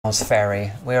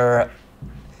ferry. We're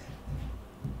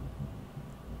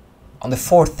on the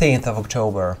 14th of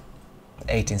October,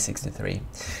 1863,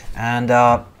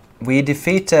 and we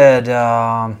defeated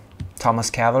Thomas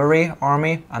Cavalry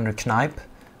Army under Knipe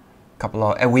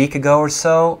a week ago or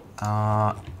so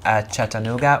at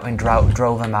Chattanooga, and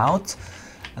drove them out.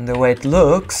 And the way it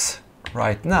looks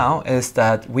right now is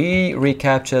that we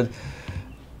recaptured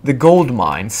the gold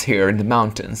mines here in the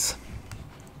mountains.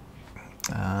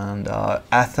 And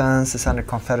Athens is under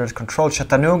Confederate control.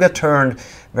 Chattanooga turned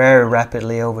very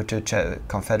rapidly over to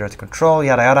Confederate control,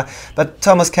 yada yada. But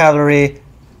Thomas Cavalry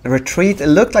retreat. It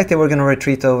looked like they were going to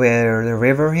retreat over the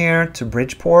river here to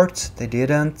Bridgeport. They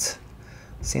didn't.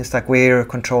 Seems like we're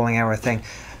controlling everything.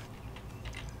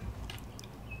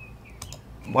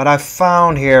 What I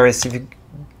found here is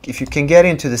if you can get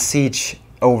into the siege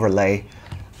overlay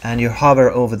and you hover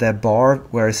over that bar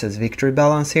where it says victory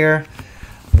balance here,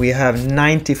 we have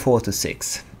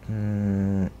 94-6.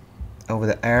 Over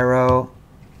the arrow,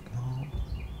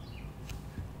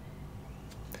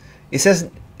 it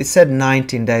said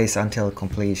 19 days until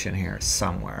completion here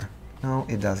somewhere. No,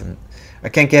 it doesn't. I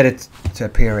can't get it to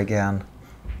appear again.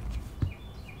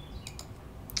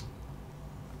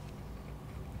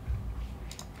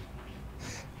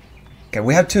 Okay,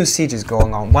 we have two sieges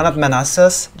going on. One at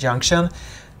Manassas Junction.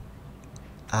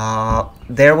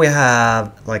 There we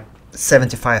have like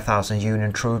 75,000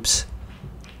 Union troops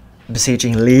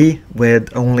besieging Lee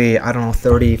with only, I don't know,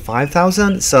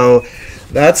 35,000. So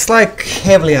that's like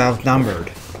heavily outnumbered.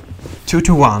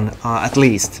 2-to-1 at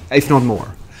least, if not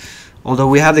more. Although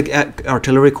we have the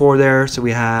artillery corps there, so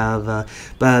we have,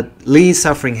 but Lee's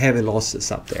suffering heavy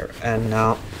losses up there. And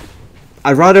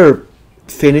I'd rather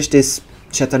finish this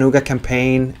Chattanooga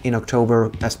campaign in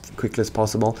October as quickly as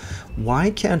possible. Why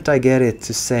can't I get it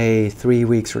to say 3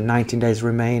 weeks or 19 days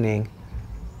remaining?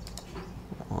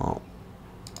 Oh.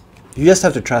 You just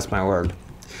have to trust my word.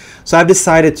 So I've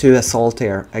decided to assault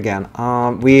here again.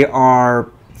 We are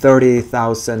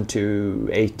 30,000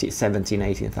 to 17,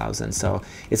 18,000, so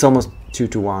it's almost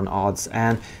 2-to-1 odds,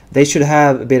 and they should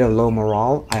have a bit of low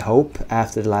morale, I hope,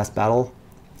 after the last battle.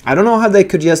 I don't know how they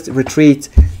could just retreat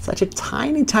such a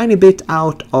tiny bit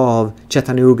out of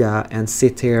Chattanooga and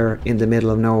sit here in the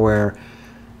middle of nowhere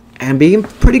and be in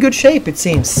pretty good shape, it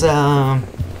seems. I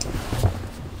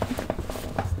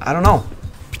don't know.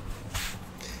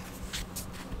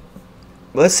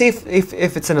 Let's see if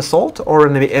it's an assault or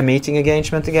a meeting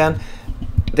engagement again.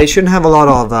 They shouldn't have a lot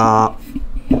of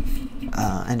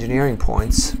engineering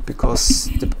points because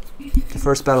the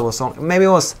first battle was on. Maybe it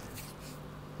was,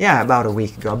 yeah, about a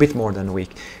week ago, a bit more than a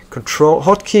week. Control,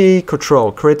 hotkey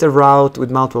control, create a route with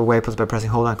multiple waypoints by pressing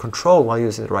hold and control while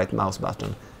using the right mouse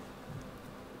button.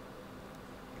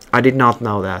 I did not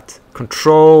know that.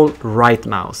 Control right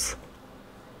mouse.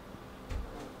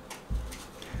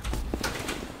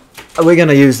 We're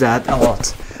gonna use that a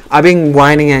lot. I've been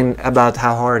whining about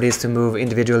how hard it is to move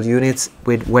individual units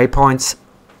with waypoints.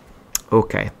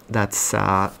 Okay, that's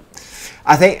I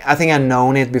think I've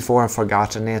known it before and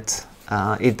forgotten it.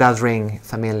 It does ring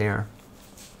familiar.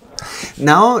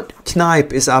 Now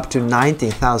Knipe is up to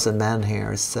 19,000 men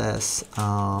here, it says.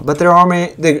 But their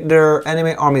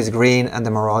enemy army is green and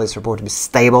the morale is reported to be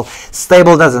stable.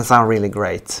 Stable doesn't sound really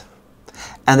great.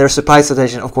 And their supply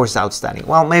situation, of course, is outstanding.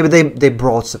 Well, maybe they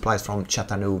brought supplies from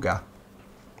Chattanooga.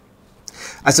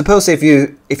 I suppose if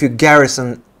you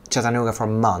garrison Chattanooga for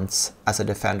months as a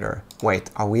defender. Wait,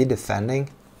 are we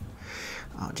defending?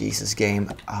 Oh, Jesus,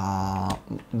 game.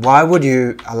 Why would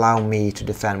you allow me to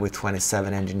defend with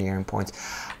 27 engineering points?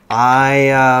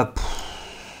 Yeah,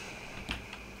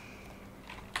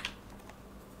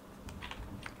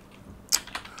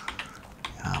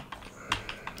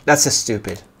 that's just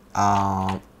stupid.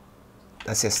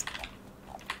 That's just...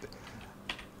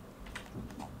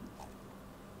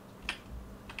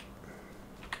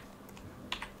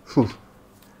 Whew.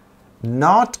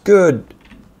 Not good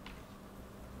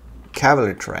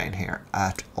cavalry terrain here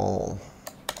at all.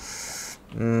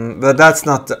 But that's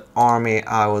not the army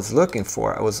I was looking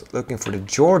for. I was looking for the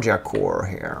Georgia Corps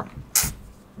here,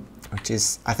 which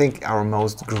is, I think, our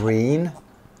most green.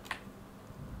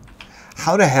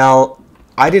 How the hell...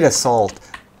 I did assault.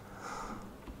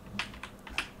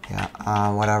 Yeah,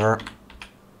 whatever.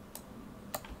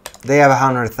 They have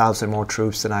 100,000 more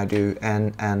troops than I do,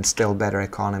 and still better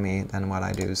economy than what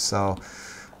I do. So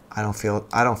I don't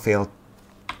feel.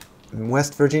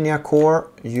 West Virginia Corps,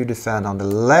 you defend on the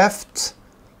left.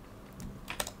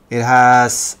 It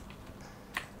has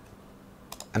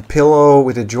a pillow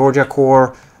with the Georgia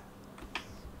Corps.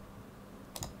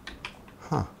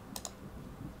 Huh.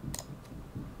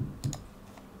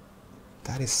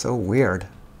 That is so weird.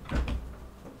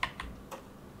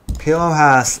 Pillow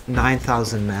has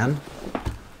 9,000 men.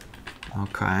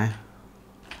 Okay.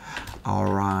 All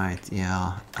right.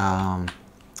 Yeah.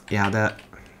 Yeah.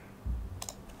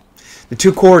 The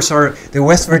two corps are, the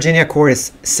West Virginia corps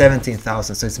is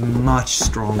 17,000, so it's much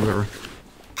stronger.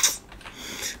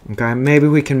 Okay, maybe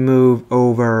we can move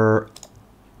over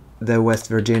the West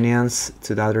Virginians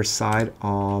to the other side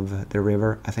of the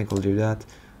river. I think we'll do that.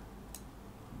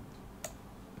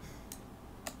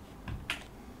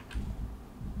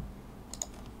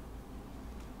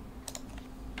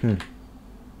 Okay.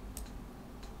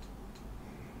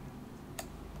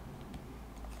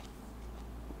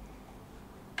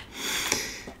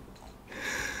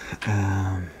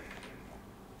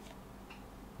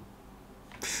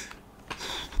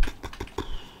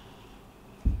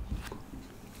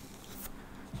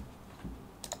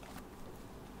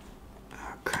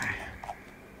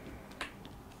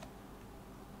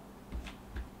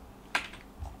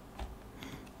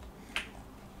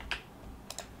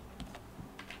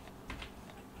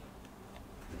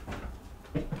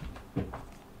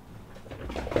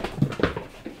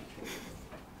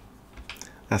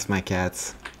 That's my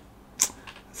cats.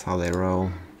 That's how they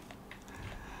roll.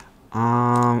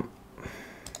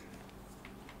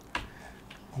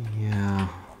 Yeah.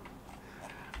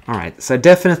 All right. So I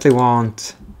definitely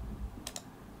want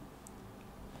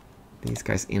these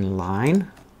guys in line.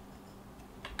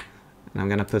 And I'm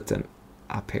gonna put them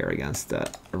up here against the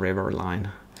river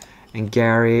line. And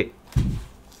Gary's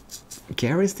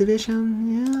division?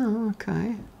 Yeah,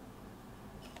 okay.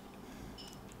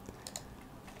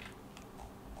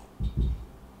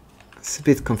 It's a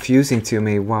bit confusing to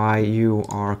me why you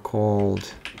are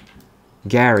called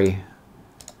Gary.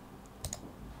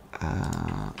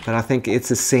 But I think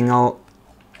it's a single.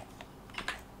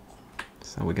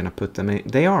 So we're gonna put them in.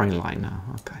 They are in line now.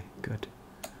 Okay, good.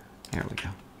 There we go.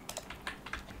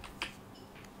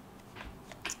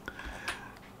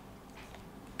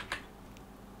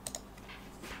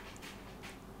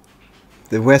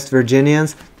 The West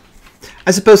Virginians.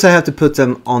 I suppose I have to put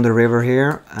them on the river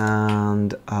here,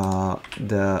 and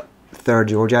the 3rd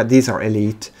Georgia. These are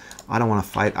elite. I don't want to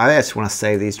fight. I just want to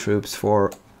save these troops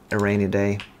for a rainy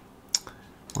day.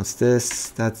 What's this?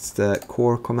 That's the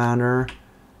corps commander,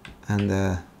 and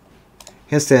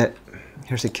here's the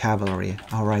cavalry.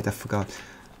 All right, I forgot.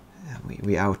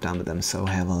 We outnumbered them so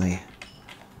heavily.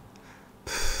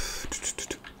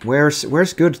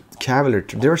 Where's good cavalry?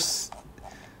 There's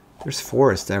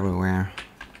forest everywhere.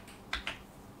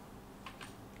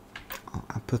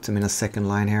 I'll put them in a second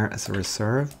line here as a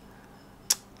reserve.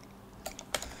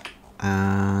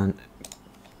 And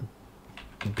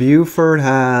Buford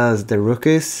has the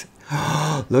rookies.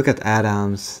 Look at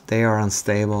Adams. They are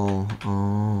unstable.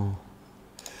 Oh.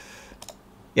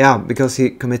 Yeah, because he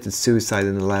committed suicide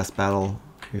in the last battle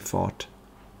we fought.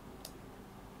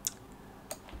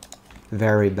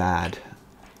 Very bad.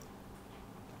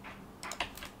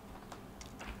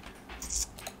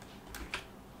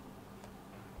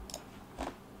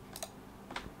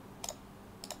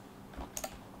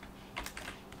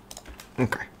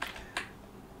 Okay.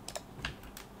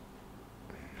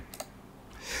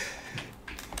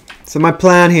 So my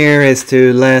plan here is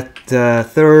to let the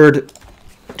 3rd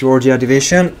Georgia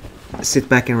Division sit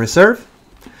back in reserve.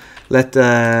 Let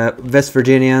the West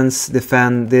Virginians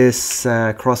defend this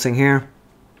crossing here.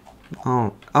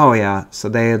 Oh yeah. So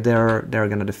they're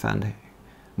gonna defend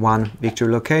one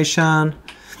victory location.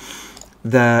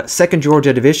 The 2nd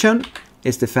Georgia Division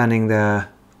is defending the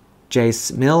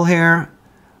Jace Mill here.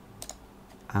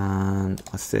 And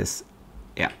what's this?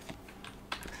 Yeah.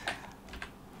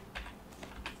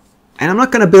 And I'm not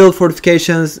gonna build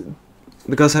fortifications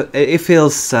because it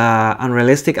feels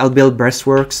unrealistic. I'll build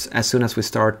breastworks as soon as we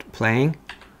start playing.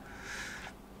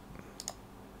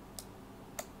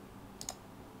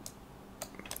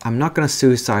 I'm not gonna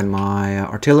suicide my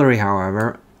artillery,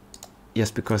 however,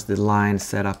 just because the line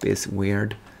setup is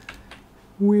weird.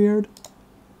 Weird.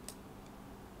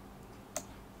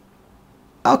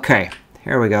 Okay.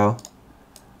 Here we go.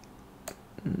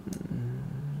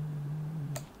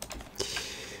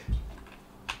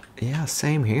 Yeah,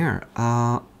 same here.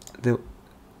 Okay.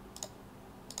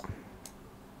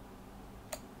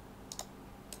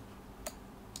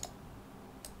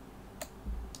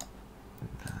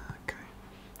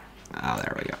 Oh,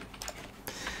 there we go.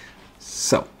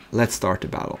 So let's start the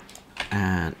battle,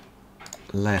 and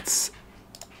let's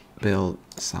build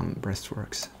some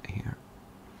breastworks here.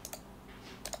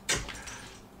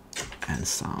 And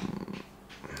some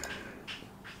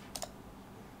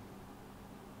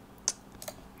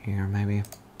here maybe.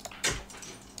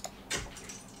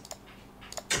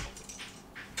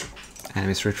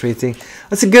 Enemies retreating.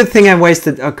 That's a good thing I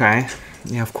wasted. Okay.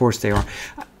 Yeah, of course they are.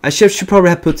 I should probably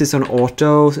have put this on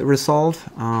auto resolve.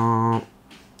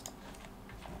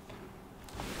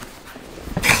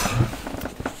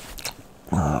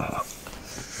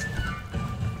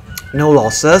 No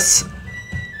losses.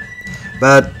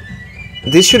 But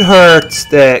this should hurt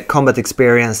the combat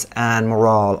experience and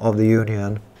morale of the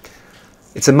Union.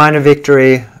 It's a minor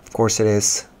victory. Of course it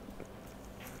is.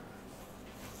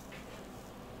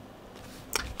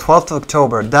 12th of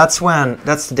October. That's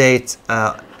the date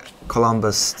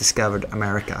Columbus discovered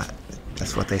America.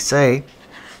 That's what they say.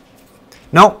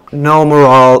 No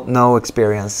morale, no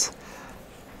experience.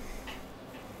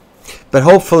 But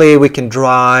hopefully we can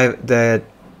drive the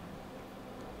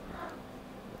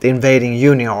invading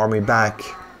Union army back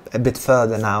a bit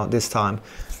further now this time.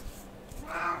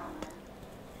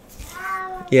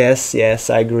 Yes,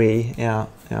 I agree. Yeah.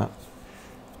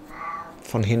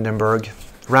 Von Hindenburg.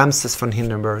 Ramses von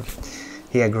Hindenburg.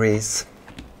 He agrees.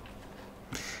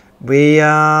 We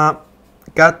got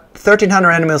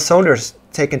 1,300 enemy soldiers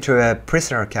taken to a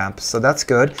prisoner camp, so that's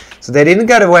good. So they didn't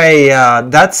get away.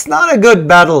 That's not a good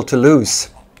battle to lose.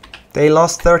 They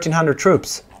lost 1,300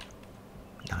 troops.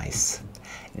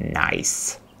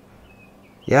 Nice.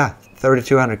 Yeah,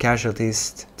 3,200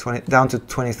 casualties, down to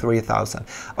 23,000.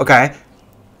 Okay.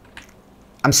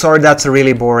 I'm sorry, that's a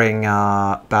really boring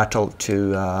battle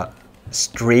to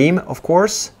stream, of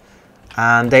course.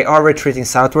 And they are retreating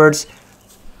southwards.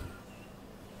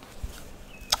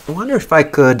 I wonder if I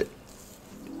could...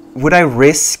 Would I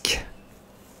risk...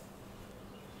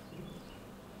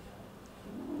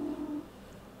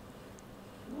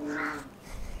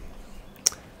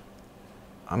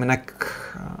 I mean,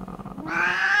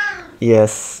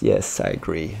 yes, I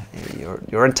agree.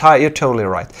 You're totally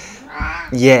right.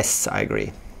 Yes, I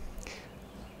agree.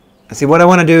 See, what I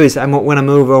want to do is I want to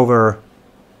move over.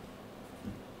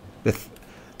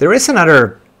 There is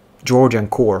another Georgian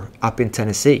corps up in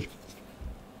Tennessee.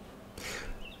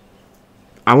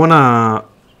 I want to...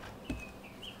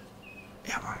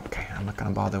 Yeah, okay, I'm not going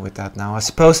to bother with that now, I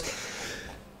suppose.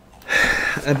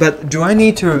 But do I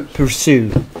need to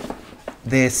pursue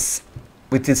this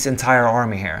with this entire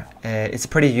army here? It's a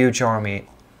pretty huge army.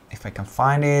 If I can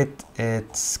find it,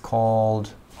 it's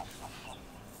called...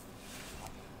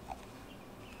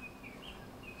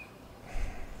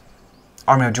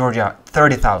 Army of Georgia,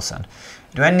 30,000.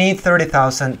 Do I need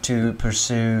 30,000 to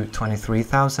pursue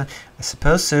 23,000? I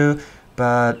suppose so,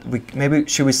 but maybe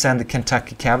should we send the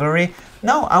Kentucky Cavalry?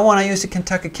 No, I want to use the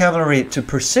Kentucky Cavalry to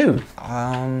pursue.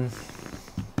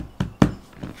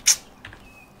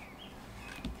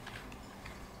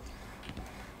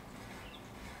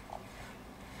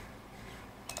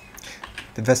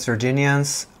 The West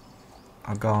Virginians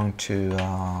are going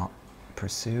to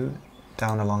pursue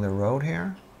down along the road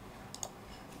here.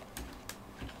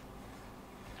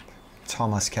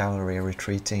 Thomas Cavalry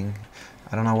retreating.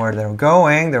 I don't know where they're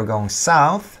going. They're going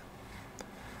south.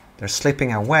 They're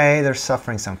slipping away. They're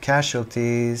suffering some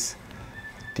casualties.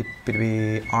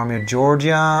 Army of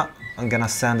Georgia. I'm gonna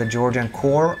send the Georgian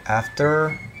Corps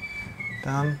after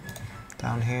them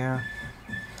down here.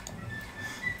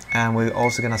 And we're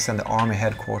also gonna send the army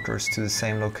headquarters to the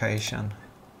same location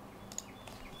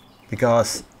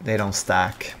because they don't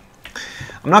stack.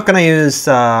 I'm not gonna use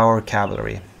our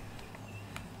cavalry.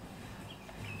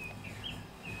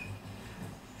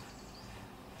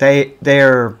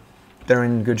 They're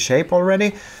in good shape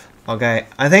already. Okay,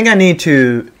 I think I need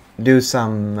to do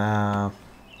some. I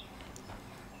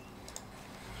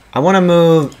want to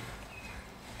move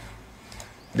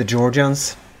the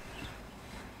Georgians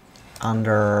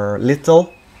under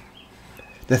Little.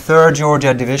 The 3rd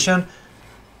Georgia Division.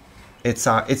 It's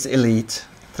elite,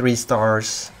 3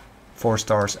 stars, 4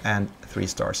 stars, and 3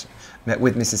 stars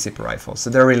with Mississippi rifles. So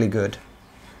they're really good.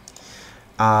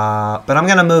 But I'm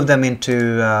gonna move them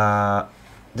into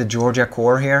the Georgia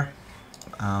Corps here,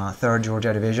 3rd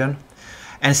Georgia Division.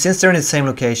 And since they're in the same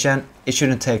location, it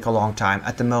shouldn't take a long time,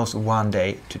 at the most 1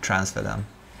 day, to transfer them.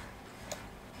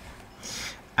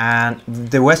 And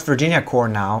the West Virginia Corps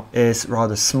now is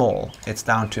rather small. It's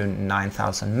down to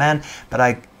 9,000 men, but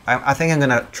I think I'm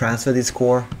gonna transfer this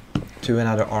corps to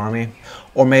another army,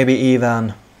 or maybe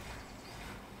even...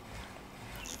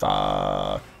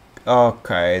 Fuck.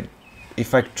 Okay.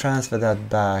 If I transfer that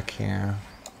back here...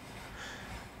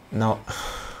 No.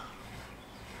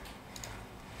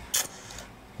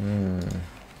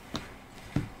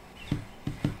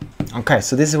 Okay,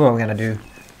 so this is what we're gonna do.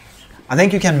 I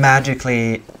think you can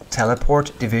magically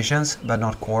teleport divisions, but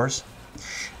not corps.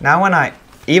 Now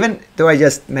even though I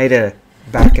just made a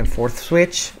back and forth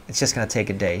switch, it's just gonna take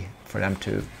a day for them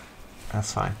to...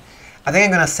 That's fine. I think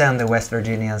I'm gonna send the West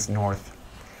Virginians north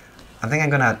I think I'm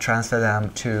gonna transfer them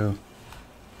to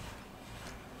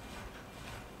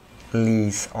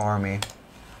Lee's army.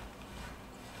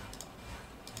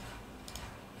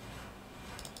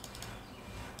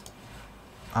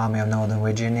 Army of Northern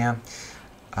Virginia.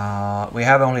 We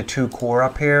have only 2 corps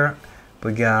up here.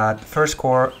 We got first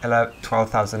corps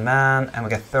 12,000 men, and we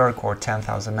got third corps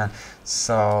 10,000 men.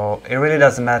 So it really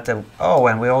doesn't matter. Oh,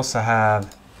 and we also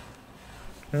have.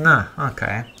 Nah,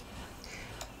 okay.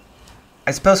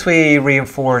 I suppose we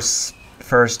reinforce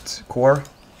first corps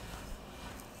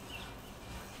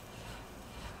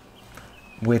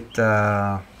with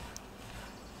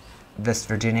West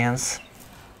Virginians.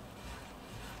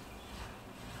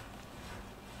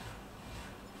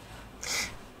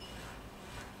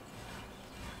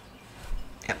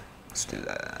 Yep, let's do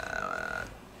that.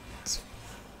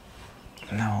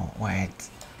 No, wait.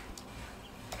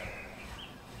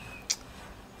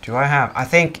 Do I have? I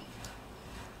think.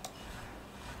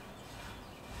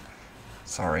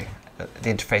 Sorry, the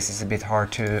interface is a bit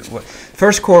hard to.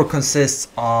 First corps consists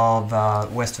of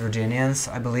West Virginians,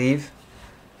 I believe.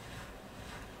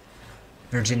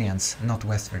 Virginians, not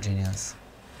West Virginians.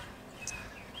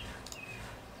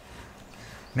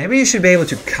 Maybe you should be able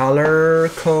to color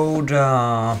code.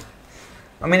 I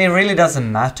mean, it really doesn't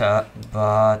matter,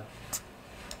 but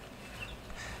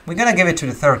we're gonna give it to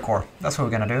the third corps. That's what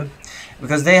we're gonna do.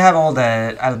 Because they have all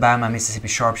the Alabama, Mississippi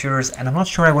sharpshooters, and I'm not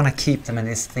sure I want to keep them in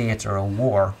this theater of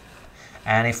war.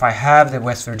 And if I have the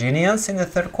West Virginians in the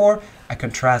third corps, I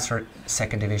could transfer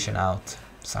 2nd Division out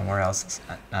somewhere else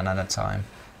another time.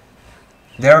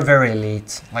 They're very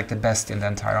elite, like the best in the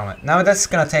entire army. Now that's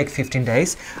gonna take 15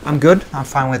 days. I'm good. I'm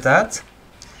fine with that.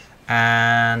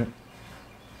 And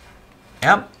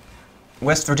yeah,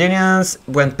 West Virginians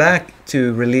went back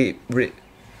to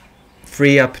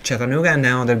free up Chattanooga, and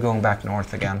now they're going back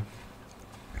north again.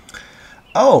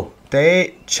 Oh,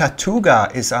 Chattanooga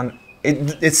is on.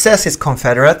 It says it's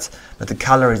Confederate, but the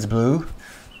color is blue.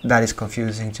 That is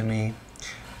confusing to me.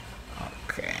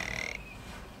 Okay.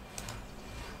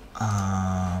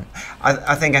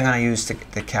 I think I'm gonna use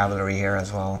the cavalry here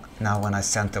as well. Now when I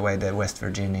sent away the West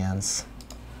Virginians.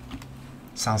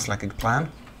 Sounds like a plan.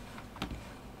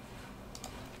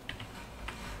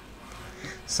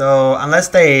 So unless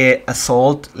they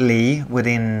assault Lee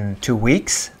within 2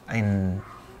 weeks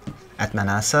at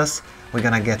Manassas, we're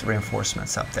gonna get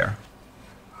reinforcements up there.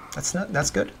 That's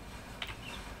good.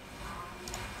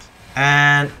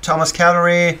 And Thomas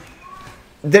Cavalry,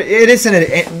 there's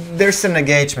an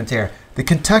engagement here. The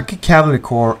Kentucky Cavalry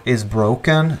Corps is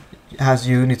broken. It has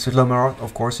units with Lamar,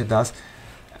 of course it does.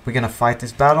 We're gonna fight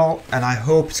this battle, and I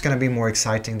hope it's gonna be more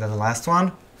exciting than the last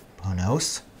one. Who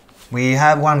knows? We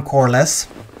have 1 corps less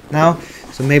now,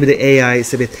 so maybe the AI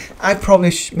is a bit.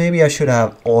 Maybe I should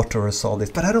have auto-resolve this,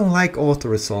 but I don't like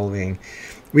auto-resolving.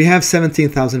 We have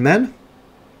 17,000 men.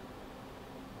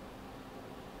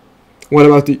 What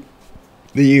about the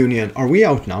Union? Are we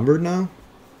outnumbered now?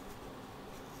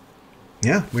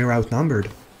 Yeah, we're outnumbered.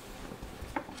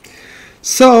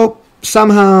 So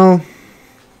somehow,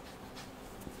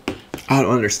 I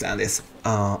don't understand this.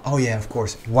 Oh yeah, of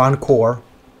course, 1 corps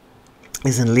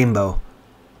is in limbo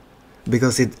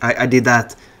because I did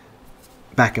that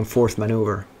back and forth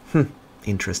maneuver.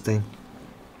 Interesting.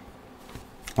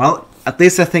 Well, at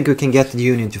least I think we can get the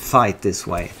Union to fight this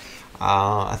way.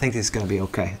 I think this is gonna be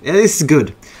okay. Yeah, this is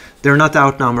good. They're not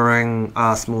outnumbering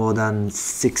us more than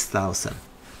 6,000.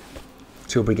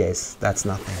 2 brigades, that's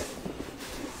nothing.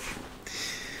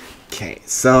 Okay,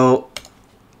 so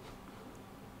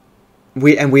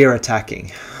we are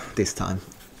attacking this time.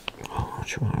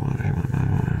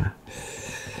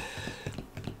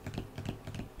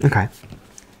 Okay,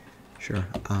 sure.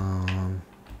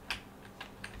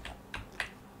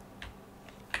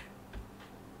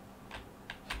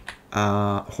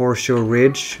 Horseshoe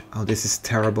Ridge. Oh, this is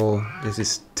terrible. This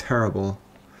is terrible.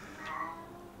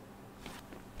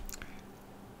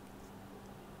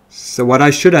 So what I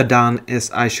should have done is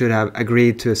I should have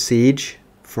agreed to a siege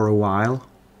for a while.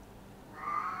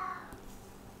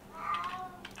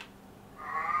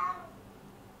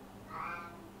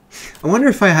 I wonder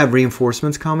if I have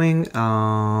reinforcements coming.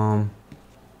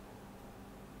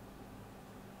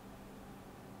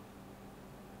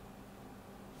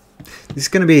 This is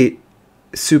going to be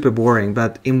super boring,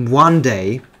 but in 1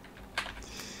 day,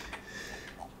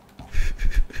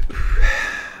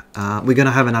 we're going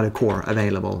to have another corps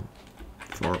available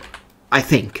for, I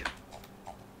think.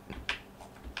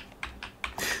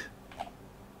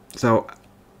 So,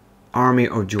 Army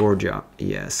of Georgia,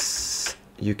 yes.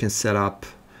 You can set up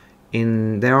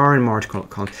they are in March.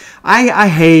 I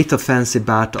hate offensive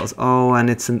battles. Oh, and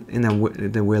it's in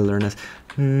the wilderness.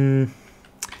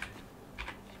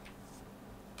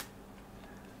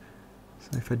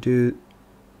 if I do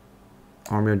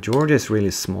Army of Georgia is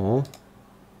really small.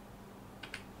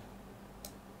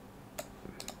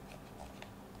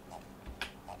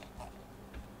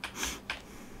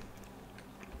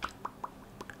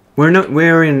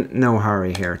 We're in no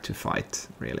hurry here to fight,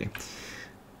 really.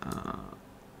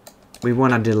 We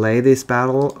want to delay this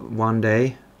battle one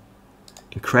day.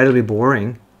 Incredibly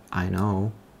boring, I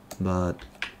know, but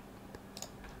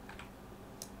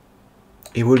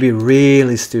it would be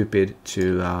really stupid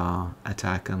to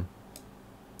attack them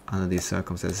under these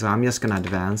circumstances. So I'm just gonna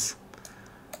advance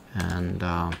and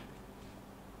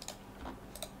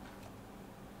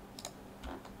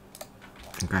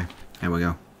okay, here we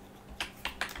go.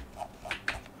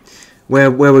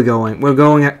 Where we're going? We're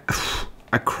going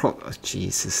across. Oh,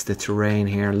 Jesus, the terrain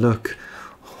here. Look,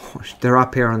 they're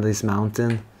up here on this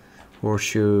mountain,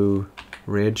 Horseshoe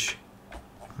Ridge.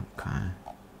 Okay.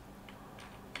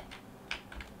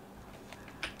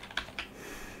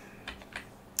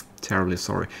 Terribly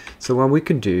sorry. So what we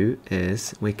could do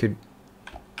is we could,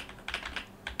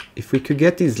 if we could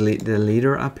get these the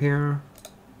leader up here.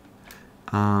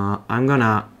 I'm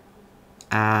gonna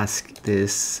ask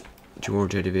this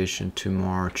Georgia division to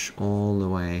march all the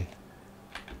way.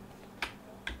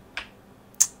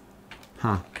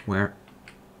 Huh? Where?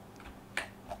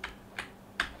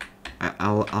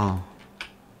 I'll all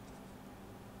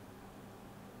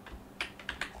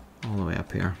the way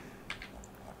up here.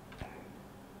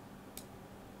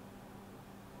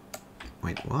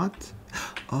 Wait, what?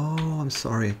 Oh, I'm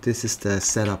sorry. This is the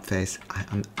setup phase.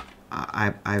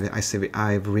 I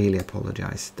really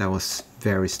apologize. That was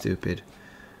very stupid.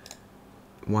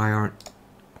 Why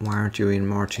aren't you in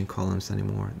marching columns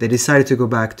anymore? They decided to go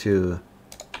back to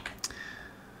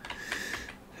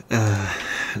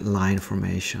line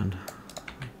formation.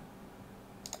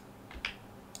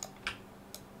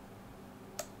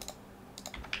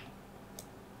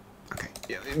 Okay,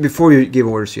 before you give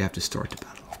orders, you have to start the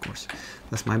battle, of course.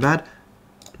 That's my bad.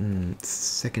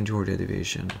 2nd Georgia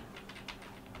Division.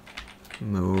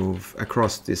 Move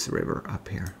across this river up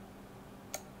here.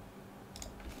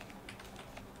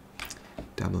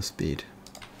 Double speed.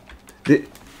 You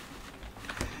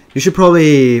should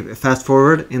probably fast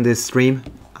forward in this stream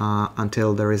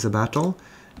until there is a battle,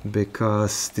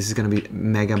 because this is going to be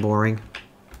mega boring.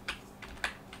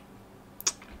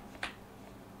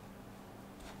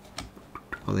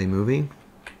 Are they moving?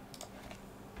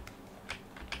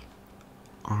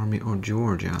 Army of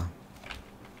Georgia.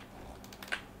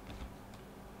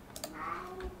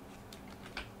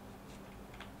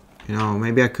 You know,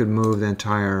 maybe I could move the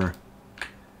entire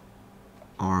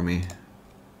army.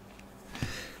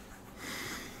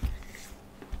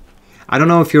 I don't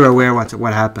know if you're aware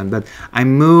what happened, but I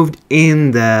moved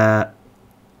in the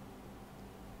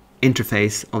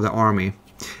interface of the army.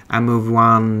 I moved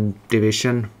one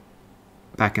division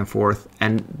back and forth,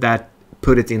 and that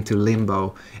put it into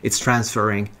limbo. It's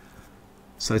transferring,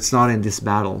 so it's not in this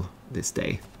battle this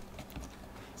day.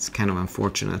 It's kind of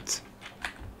unfortunate.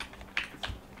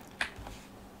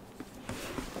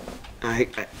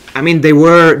 I mean, they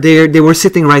were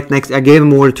sitting right next. I gave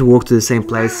them order to walk to the same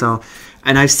place, so,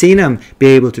 and I've seen them be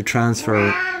able to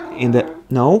transfer in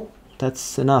the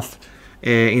that's enough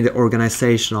in the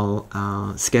organizational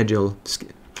schedule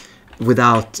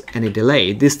without any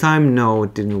delay. This time, no,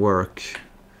 it didn't work.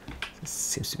 It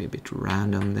seems to be a bit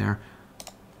random there.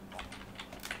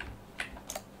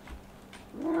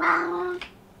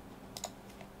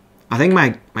 I think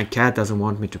my cat doesn't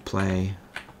want me to play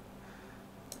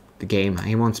the game.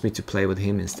 He wants me to play with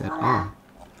him instead. Oh,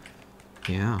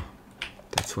 yeah,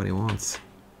 that's what he wants.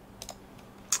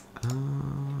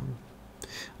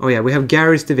 Oh yeah, we have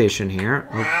Gary's division here.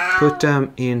 We'll put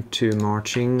them into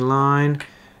marching line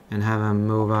and have them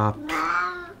move up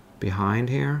behind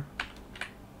here.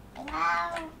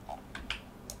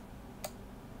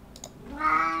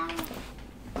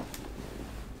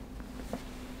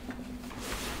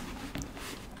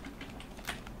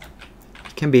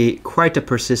 Can be quite a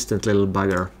persistent little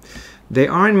bugger. They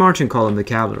are in marching column, the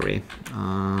cavalry.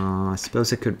 I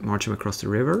suppose I could march them across the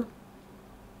river.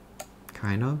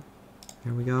 Kind of.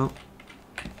 Here we go.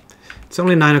 It's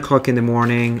only 9 o'clock in the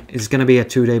morning. It's gonna be a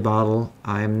 2-day battle.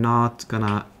 I am not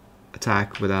gonna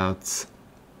attack without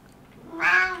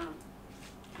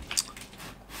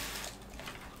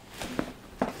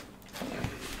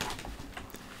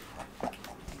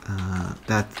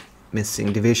that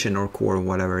missing division or corps,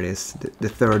 whatever it is, the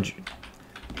 3rd.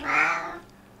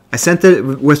 I sent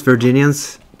the West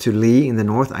Virginians to Lee in the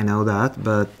north, I know that,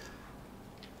 but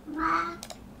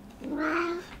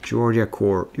Georgia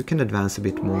Corps, you can advance a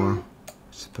bit more, I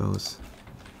suppose.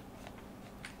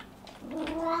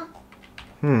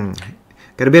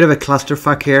 Got a bit of a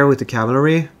clusterfuck here with the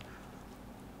cavalry.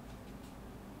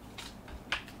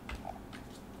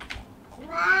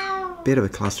 Bit of a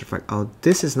clusterfuck. Oh,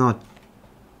 this is not...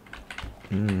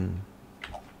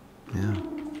 Yeah.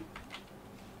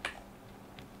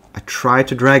 I tried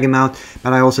to drag him out,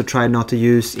 but I also tried not to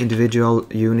use individual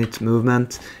unit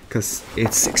movement because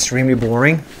it's extremely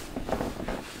boring.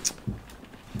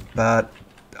 But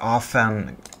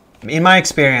often, in my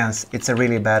experience, it's a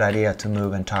really bad idea to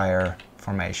move entire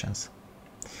formations.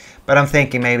 But I'm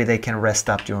thinking maybe they can rest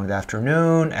up during the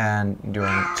afternoon and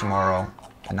during tomorrow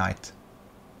night.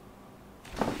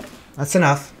 That's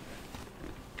enough.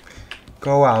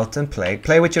 Go out and play.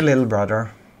 Play with your little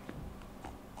brother.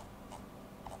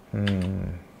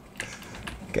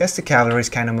 Guess the cavalry is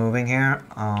kind of moving here.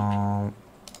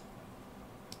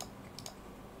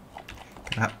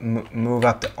 Can I move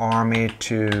up the army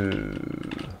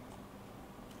to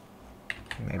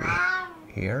maybe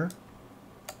here?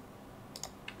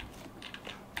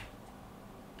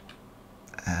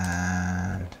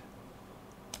 And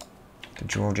the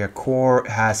Georgia Corps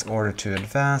has order to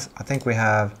advance. I think we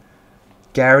have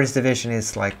Gary's division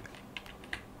is like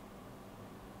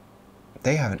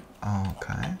they haven't. Oh,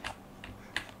 okay.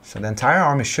 So the entire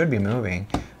army should be moving.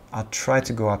 I'll try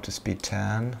to go up to speed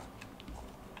 10.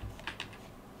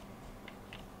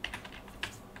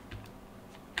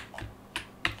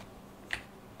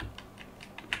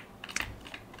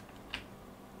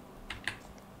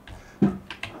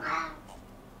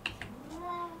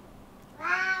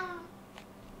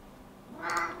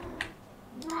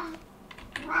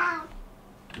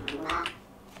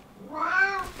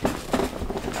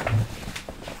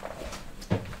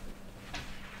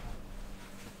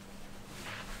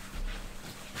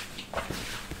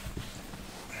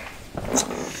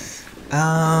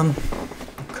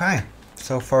 Okay,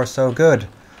 so far so good.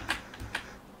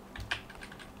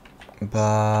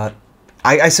 But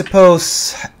I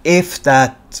suppose if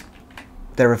that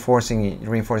they're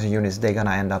reinforcing units, they're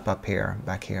gonna end up here,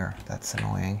 back here. That's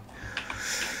annoying.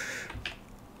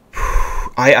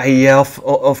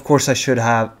 Of course I should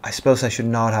have. I suppose I should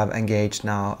not have engaged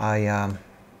now. Yeah,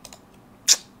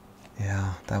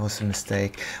 that was a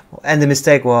mistake. And the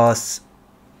mistake was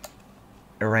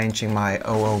arranging my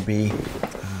OOB.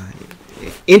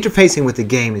 Interfacing with the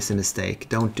game is a mistake.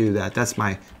 Don't do that. That's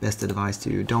my best advice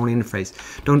to you. Don't interface.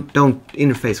 Don't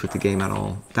interface with the game at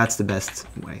all. That's the best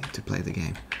way to play the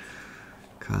game,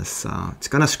 because it's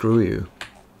gonna screw you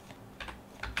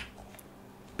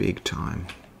big time.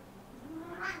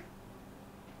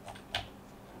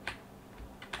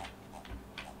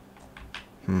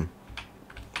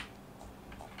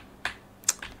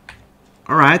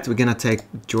 All right, we're gonna take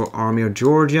Army of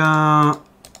Georgia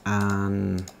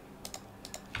and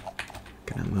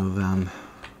gonna move them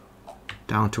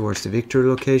down towards the victory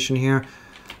location here.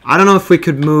 I don't know if we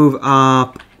could move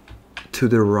up to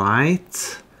the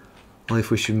right or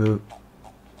if we should move.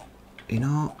 You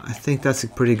know, I think that's a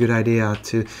pretty good idea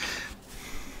to.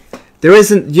 There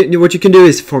isn't. What you can do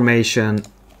is formation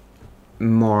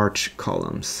march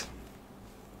columns.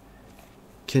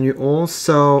 Can you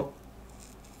also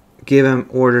give them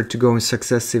order to go in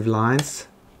successive lines?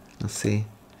 Let's see.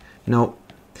 No,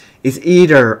 it's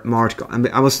either march.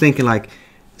 I was thinking like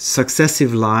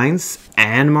successive lines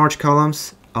and march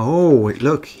columns. Oh,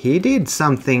 look, he did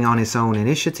something on his own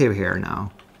initiative here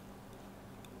now.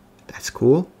 That's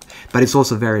cool, but it's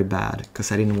also very bad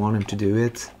because I didn't want him to do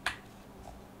it.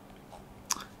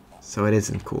 So it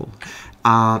isn't cool.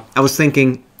 I was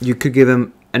thinking you could give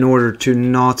him an order to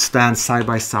not stand side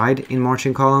by side in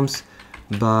marching columns,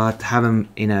 but have them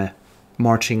in a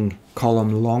marching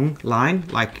column long line,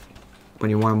 like when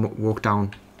you want to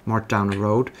march down a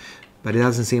road. But it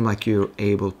doesn't seem like you're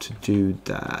able to do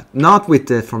that. Not with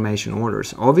the formation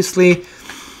orders. Obviously,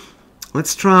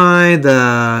 let's try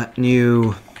the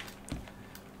new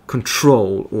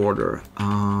control order.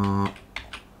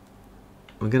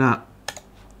 We're gonna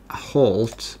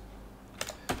halt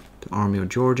the Army of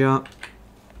Georgia.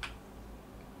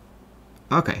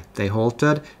 Okay, they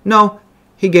halted. No,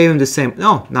 he gave him the same.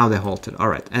 No, now they halted. All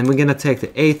right, and we're gonna take the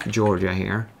 8th Georgia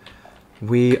here.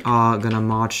 We are gonna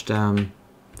march them.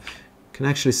 Can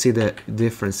actually see the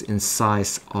difference in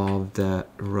size of the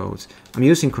roads. I'm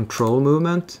using control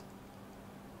movement.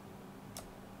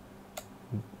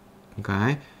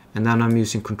 Okay, and then I'm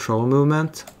using control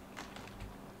movement.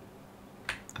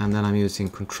 And then I'm using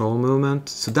control movement.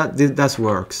 So that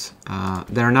works.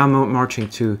 They're now marching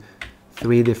to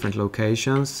 3 different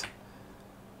locations.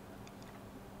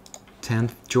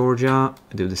 10th Georgia,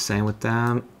 I do the same with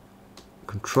them.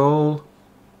 Control,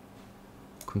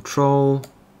 control,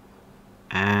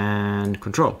 and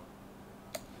control.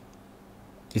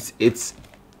 It's.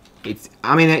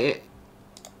 I mean,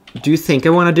 do you think I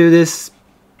want to do this?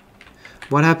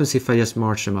 What happens if I just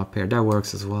march them up here? That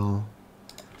works as well.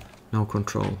 No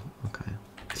control. Okay.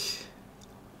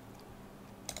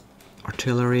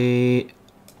 Artillery.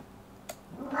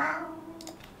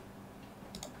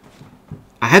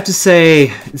 I have to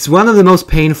say, it's one of the most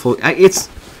painful. It's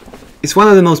one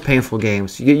of the most painful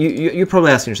games. You're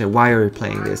probably asking yourself, why are you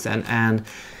playing this? And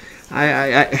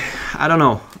I don't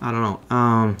know. I don't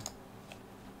know.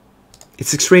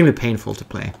 It's extremely painful to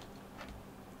play.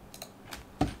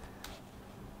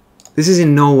 This is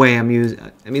in no way amusing.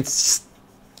 I mean, it's just,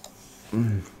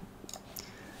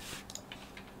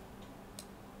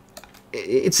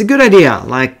 it's a good idea.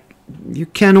 Like, you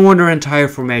can order entire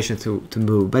formation to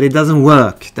move, but it doesn't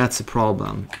work. That's the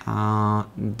problem.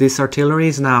 This artillery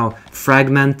is now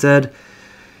fragmented.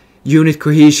 Unit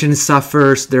cohesion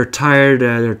suffers. They're tired.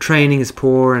 Their training is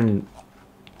poor, and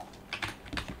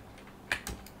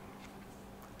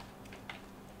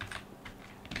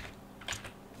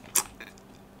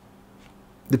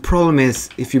the problem is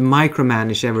if you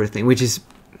micromanage everything, which is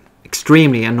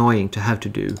extremely annoying to have to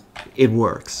do, it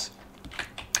works.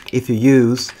 If you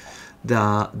use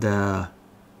if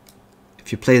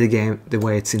you play the game the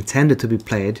way it's intended to be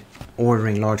played,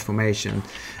 ordering large formation,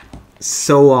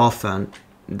 so often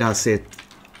does it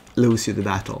lose you the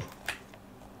battle.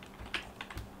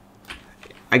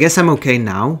 I guess I'm okay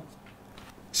now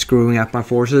screwing up my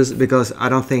forces, because I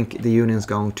don't think the Union's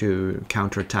going to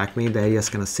counterattack me. They're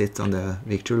just gonna sit on the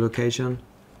victory location.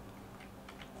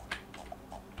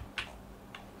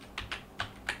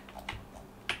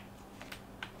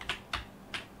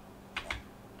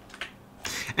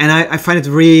 And I find it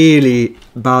really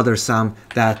bothersome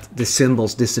that the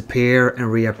symbols disappear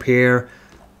and reappear.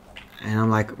 And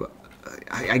I'm like,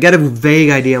 I get a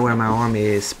vague idea where my army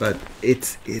is, but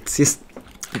it's just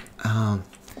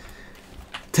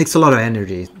takes a lot of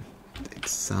energy.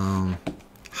 It's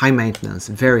high maintenance,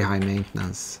 very high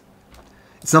maintenance.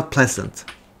 It's not pleasant.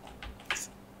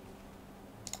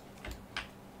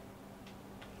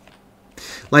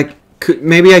 Like,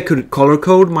 maybe I could color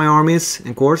code my armies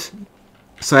and corps,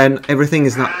 so everything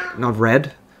is not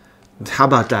red. How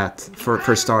about that for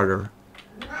a starter?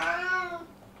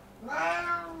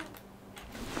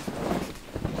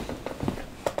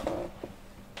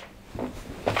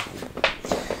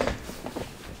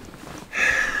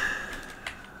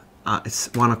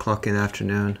 It's 1 o'clock in the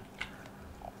afternoon.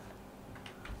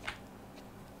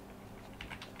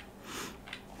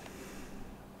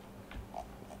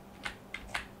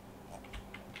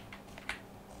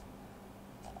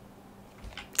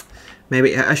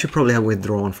 Maybe I should probably have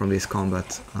withdrawn from this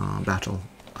combat battle.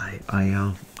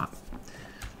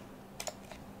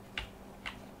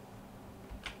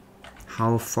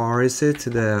 How far is it to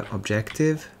the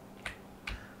objective?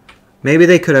 Maybe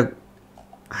they could have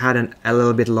had a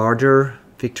little bit larger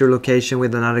victory location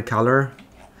with another color.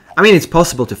 I mean, it's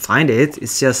possible to find it.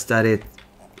 It's just that it's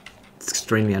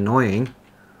extremely annoying.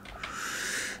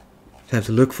 You have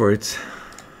to look for it.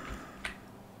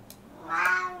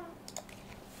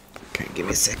 Okay, give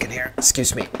me a second here.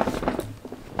 Excuse me.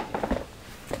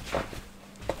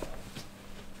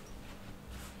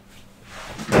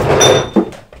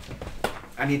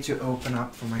 I need to open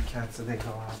up for my cat so they go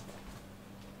out.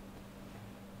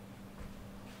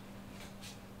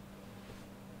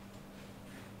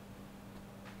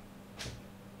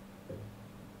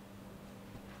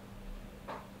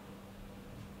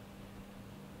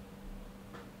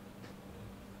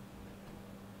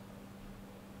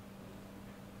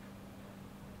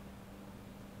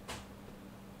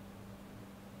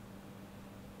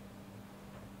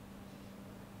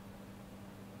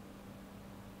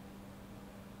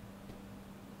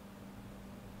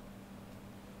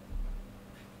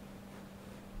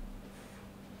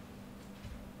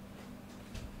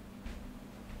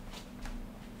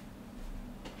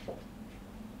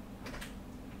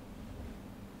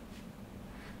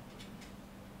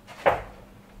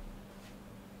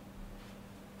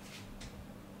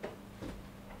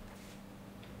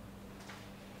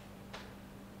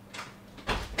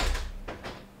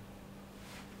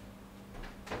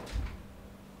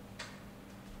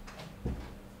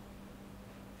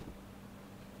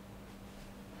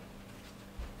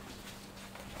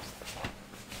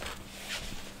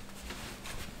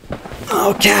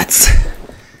 Oh, cats!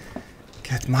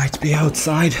 Cat might be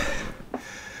outside.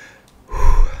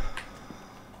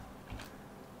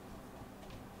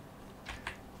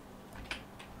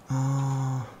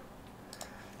 Oh,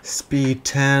 speed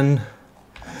 10.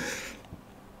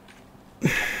 I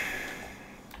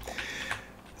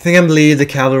think I'm lead the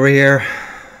cavalry here.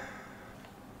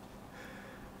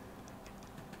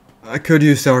 I could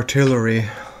use the artillery,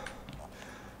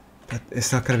 but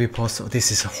it's not going to be possible.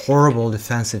 This is horrible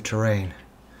defensive terrain.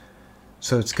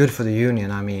 So it's good for the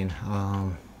Union, I mean.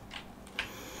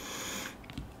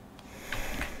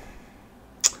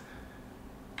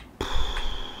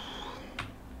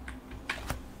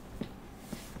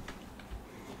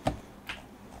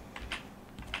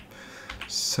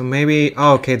 So maybe,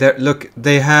 oh, okay, look,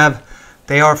 they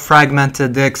are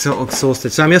fragmented, they're exhausted.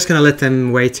 So I'm just gonna let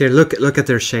them wait here. Look at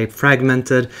their shape,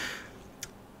 fragmented.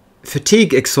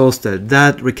 Fatigue, exhausted,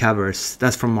 that recovers,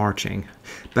 that's from marching.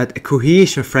 But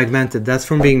cohesion, fragmented, that's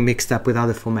from being mixed up with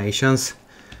other formations.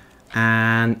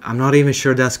 And I'm not even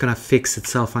sure that's gonna fix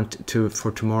itself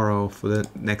for tomorrow, for the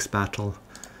next battle.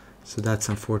 So that's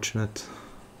unfortunate.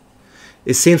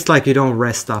 It seems like you don't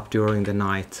rest up during the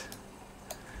night.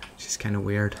 Which is kind of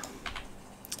weird.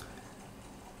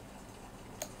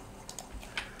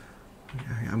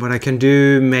 What I can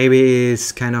do maybe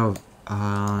is kind of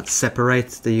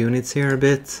separate the units here a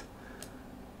bit,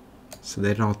 so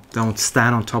they don't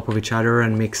stand on top of each other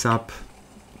and mix up.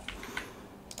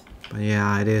 But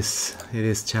yeah, it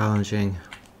is challenging.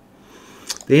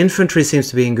 The infantry seems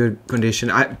to be in good condition.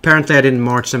 Apparently I didn't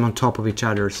march them on top of each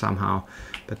other somehow,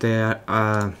 but they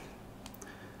are.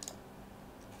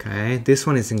 Okay, this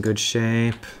one is in good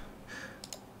shape.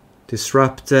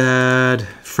 Disrupted,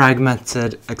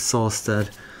 fragmented,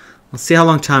 exhausted. We'll see how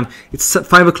long time. It's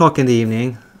 5 o'clock in the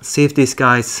evening. See if these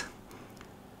guys,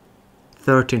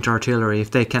 13th artillery, if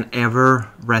they can ever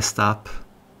rest up.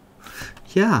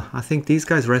 Yeah, I think these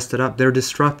guys rested up. They're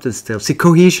disrupted still. See,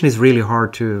 cohesion is really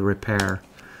hard to repair.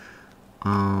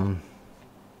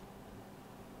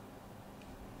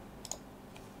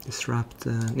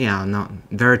 Disrupted. Yeah, not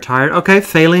very tired. Okay,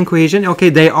 failing cohesion. Okay,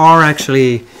 they are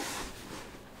actually,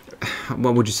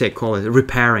 what would you say, call it,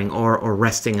 repairing or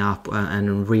resting up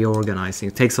and reorganizing.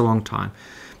 It takes a long time,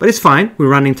 but it's fine. We're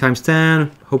running times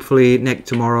 10. Hopefully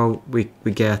tomorrow we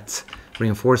get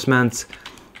reinforcements,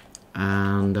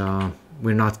 and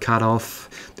we're not cut off.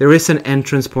 There is an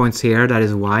entrance point here that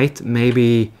is white.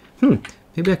 Maybe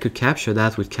maybe I could capture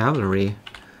that with cavalry.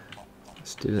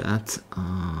 Let's do that.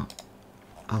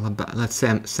 Let's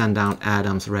send down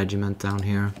Adams' regiment down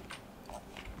here.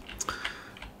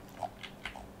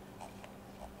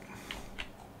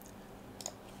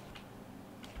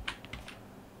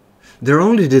 They're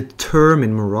only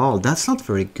determined morale. That's not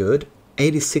very good.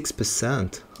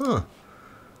 86%. Huh.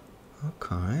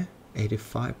 Okay.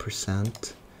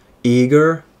 85%.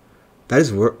 Eager. That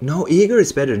is work. No, eager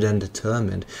is better than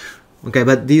determined. Okay,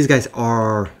 but these guys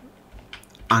are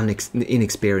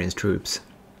inexperienced troops.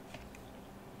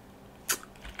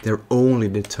 They're only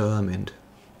determined.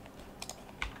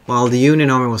 While the Union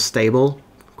army was stable,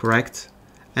 correct?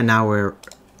 And now we're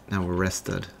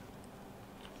rested.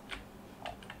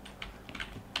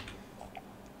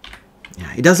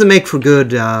 Yeah, it doesn't make for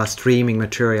good streaming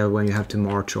material when you have to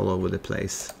march all over the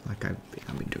place, like I've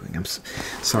been doing. I'm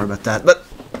sorry about that, but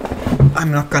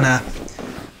I'm not gonna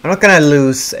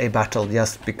lose a battle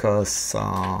just because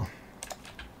I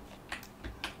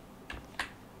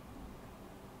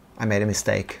made a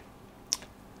mistake.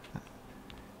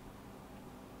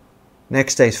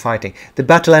 Next day is fighting. The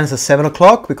battle ends at 7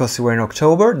 o'clock because we're in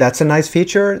October. That's a nice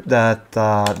feature, that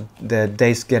the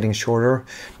day's getting shorter.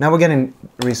 Now we're getting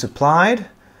resupplied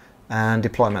and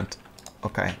deployment.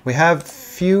 Okay, we have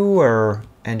fewer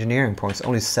engineering points,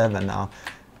 only 7 now.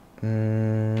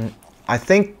 I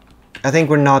think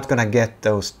we're not gonna get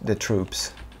the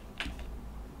troops.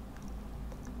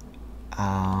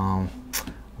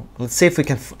 Let's see if we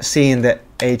can see in the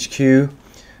HQ.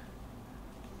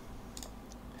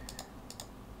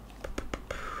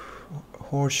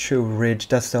 Horseshoe Ridge,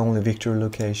 that's the only victory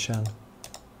location.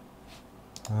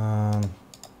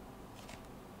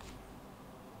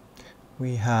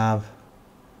 We have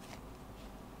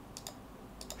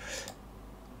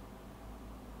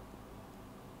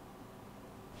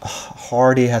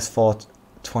Hardy has fought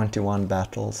 21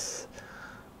 battles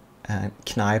and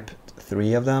Knipe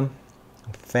 3 of them.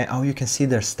 Oh, you can see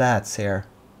their stats here.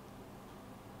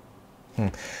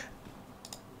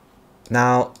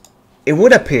 Now, it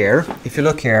would appear, if you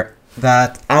look here,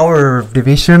 that our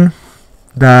division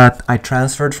that I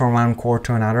transferred from one corps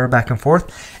to another back and forth,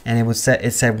 and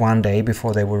it said 1 day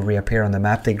before they will reappear on the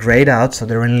map. They grayed out, so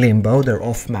they're in limbo, they're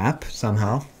off map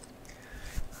somehow.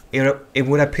 It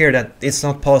would appear that it's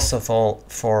not possible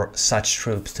for such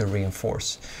troops to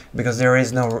reinforce, because there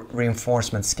is no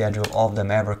reinforcement schedule of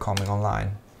them ever coming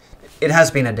online. It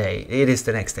has been a day. It is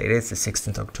the next day. It is the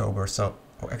 16th October, so,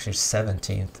 or actually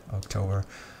 17th October.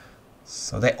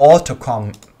 So they ought to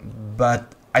come,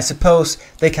 but I suppose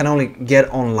they can only get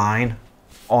online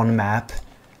on map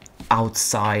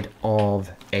outside of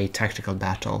a tactical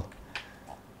battle.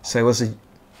 So it was an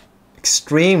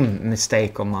extreme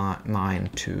mistake of mine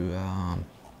to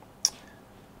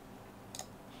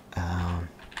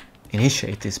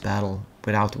initiate this battle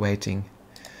without waiting.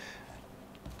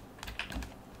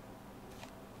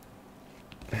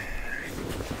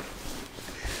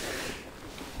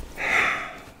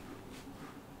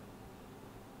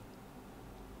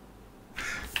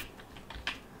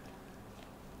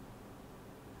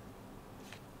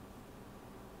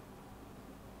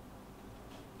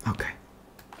 Okay.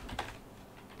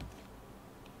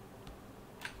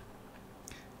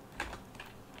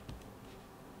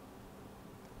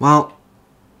 Well,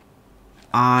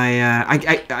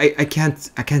 I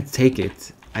can't take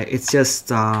it. It's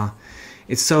just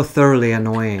it's so thoroughly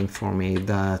annoying for me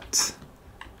that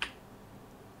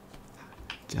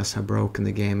just how broken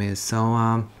the game is. So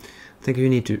I think you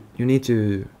need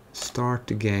to start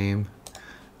the game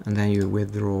and then you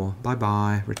withdraw. Bye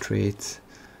bye, retreat,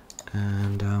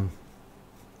 and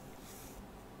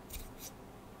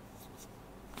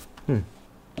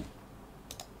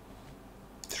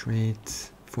retreat.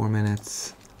 4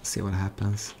 minutes. See what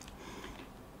happens.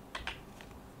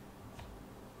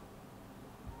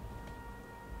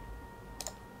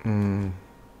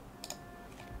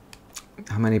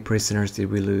 How many prisoners did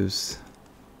we lose?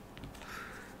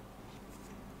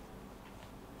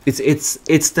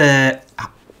 It's the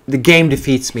game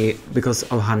defeats me because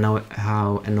of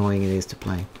how annoying it is to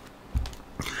play.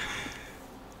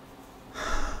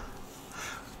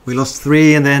 We lost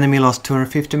 3 and the enemy lost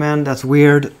 250 men. That's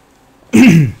weird.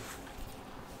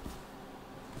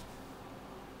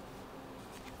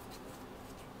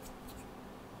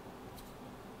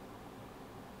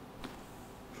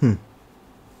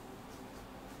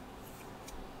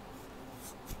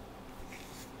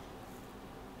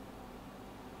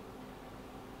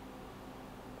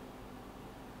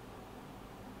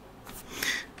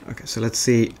 Okay, so let's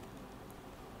see.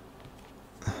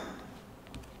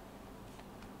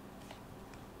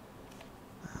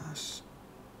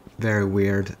 Very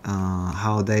weird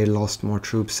how they lost more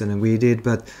troops than we did,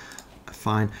 but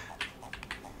fine.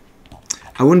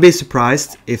 I wouldn't be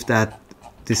surprised if that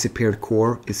disappeared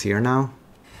corps is here now.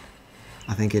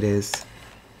 I think it is.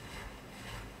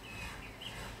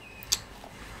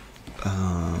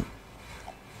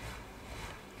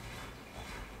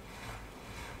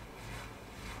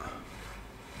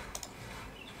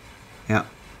 Yeah,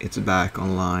 it's back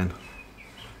online.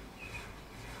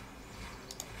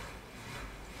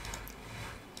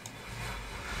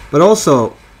 But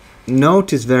also,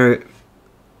 notice very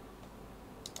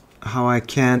how I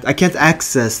can't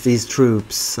access these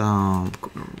troops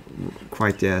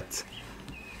quite yet.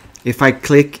 If I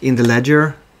click in the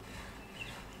ledger,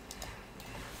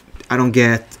 I don't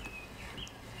get.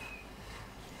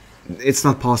 It's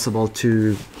not possible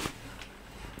to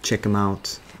check them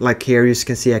out. Like here, you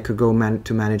can see I could go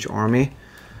to manage army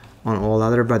on all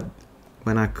other, but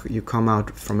when you come out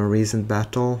from a recent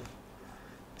battle,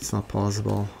 it's not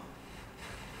possible.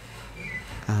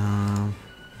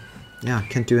 Yeah, I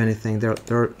can't do anything.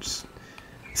 There's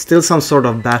still some sort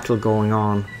of battle going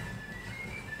on.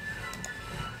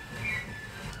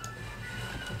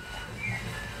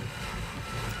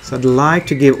 So I'd like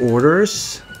to give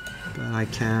orders, but I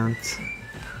can't.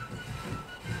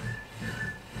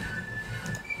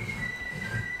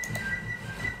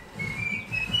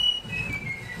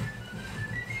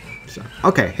 So,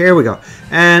 okay, here we go.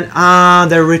 And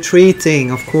they're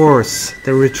retreating, of course.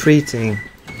 They're retreating.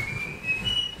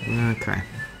 Okay.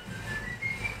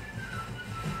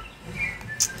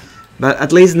 But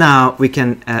at least now we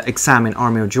can examine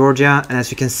Army of Georgia, and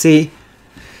as you can see,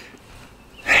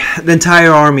 the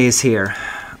entire army is here.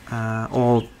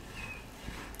 All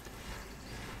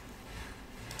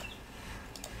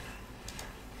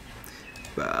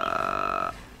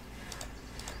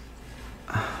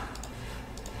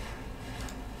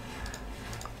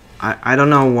I don't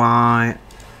know why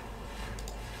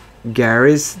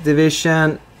Gary's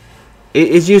division.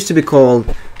 It used to be called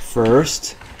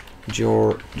 1st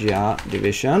Georgia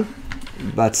Division,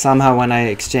 but somehow when I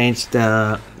exchanged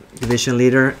the division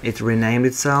leader, it renamed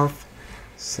itself.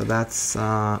 So that's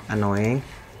annoying.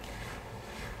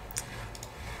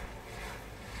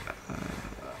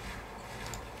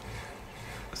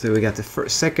 So we got the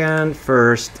second,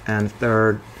 first, and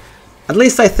third. At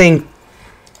least I think.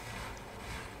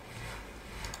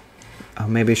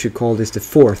 Maybe I should call this the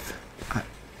 4th.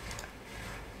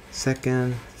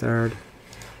 Second, third,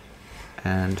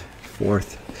 and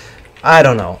 4th. I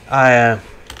don't know.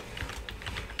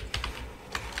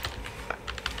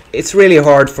 It's really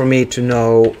hard for me to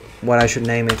know what I should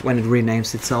name it when it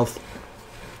renames itself.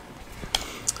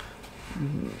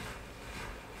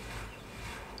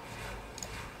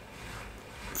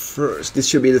 First, this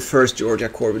should be the first Georgia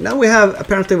Corps. But now we have,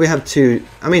 apparently we have two.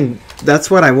 I mean, that's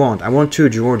what I want. I want two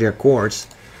Georgia Corps.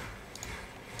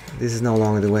 This is no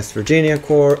longer the West Virginia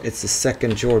Corps. It's the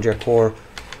second Georgia Corps.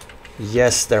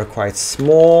 Yes, they're quite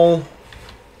small.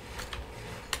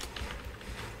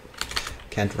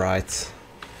 Can't write.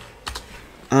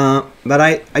 But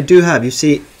I do have, you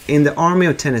see, in the Army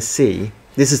of Tennessee,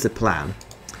 this is the plan.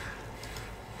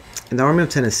 In the Army of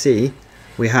Tennessee,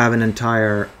 we have an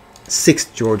entire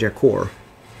 6th Georgia Corps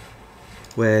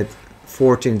with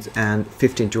 14th and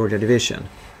 15th Georgia Division.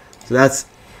 So that's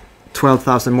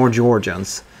 12,000 more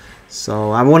Georgians.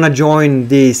 So I want to join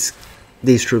these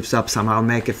troops up somehow,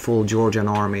 make a full Georgian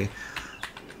army.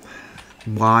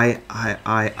 Why?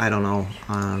 I don't know.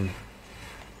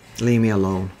 Leave me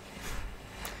alone.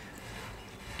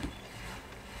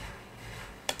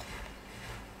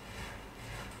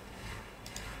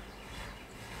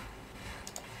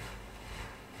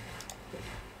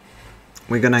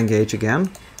 We're gonna engage again,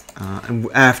 and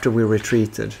after we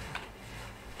retreated,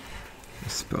 I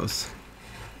suppose.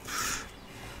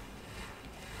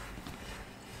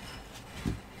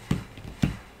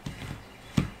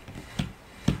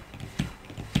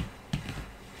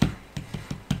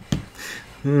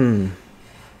 I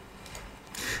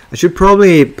should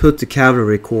probably put the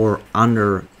cavalry corps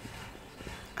under.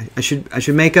 I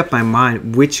should make up my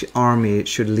mind which army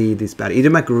should lead this battle. Either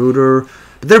Magruder,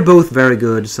 but they're both very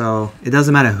good, so it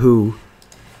doesn't matter who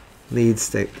leads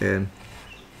the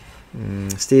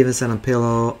Stevenson and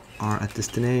Pillow are at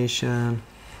destination.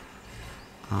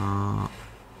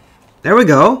 There we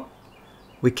go.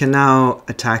 We can now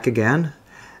attack again,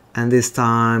 and this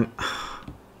time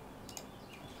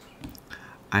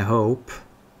I hope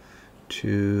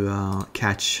to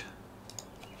catch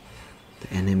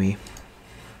the enemy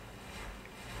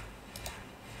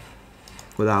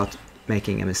without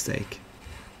making a mistake.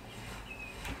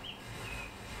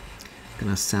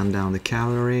 Gonna send down the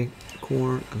cavalry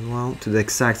corps as well to the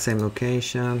exact same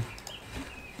location.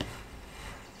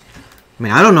 I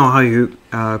mean, I don't know how you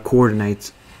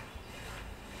coordinate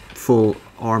full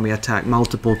army attack,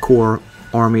 multiple corps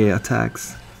army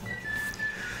attacks.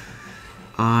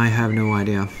 I have no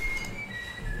idea.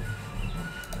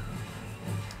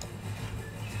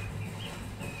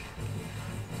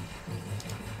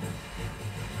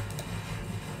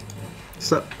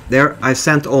 So there, I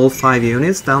sent all 5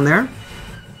 units down there.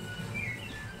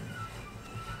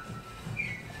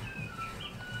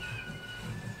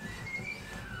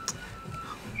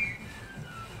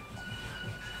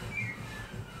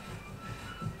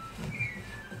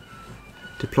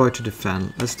 Deploy to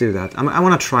defend. Let's do that. I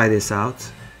want to try this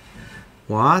out.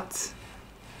 What?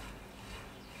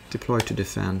 Deploy to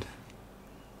defend.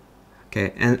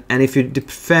 Okay, and if you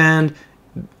defend,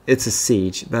 it's a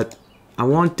siege, but I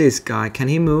want this guy. Can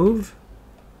he move?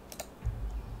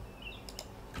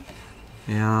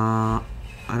 Yeah,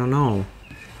 I don't know.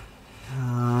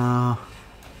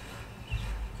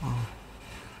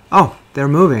 Oh, they're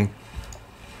moving.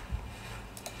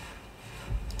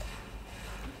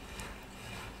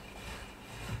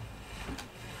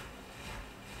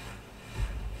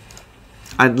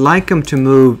 I'd like them to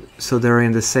move so they're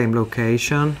in the same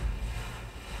location.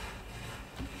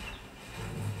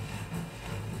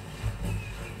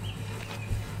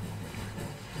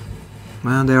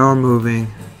 Well, they are moving.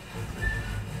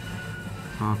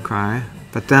 Okay.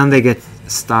 But then they get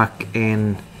stuck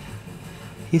in...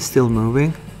 He's still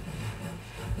moving.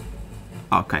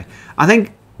 Okay. I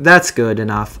think that's good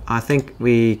enough. I think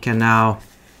we can now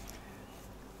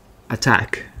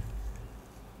attack.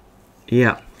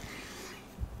 Yeah.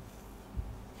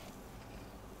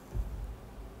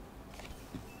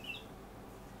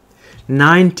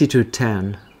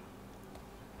 $90-10.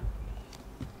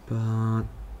 But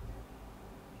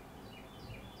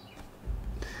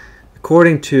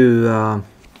according to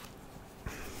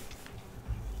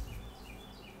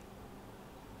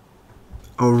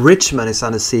Richmond is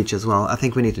under siege as well. I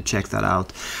think we need to check that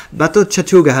out. Battle of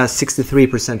Chattanooga has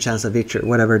 63% chance of victory,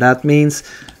 whatever that means.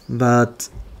 But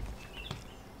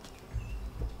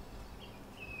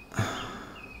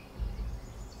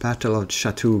Battle of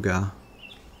Chattanooga.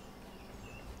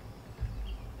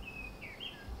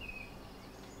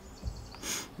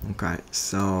 Okay,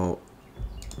 so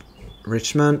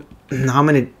Richmond, how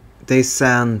many they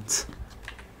sent?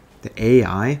 The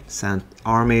AI sent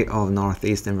Army of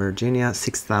Northeastern Virginia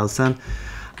 6,000.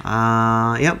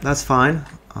 Yep, that's fine.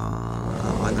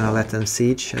 I'm gonna let them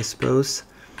siege, I suppose.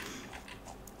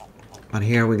 But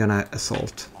here we're gonna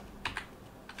assault.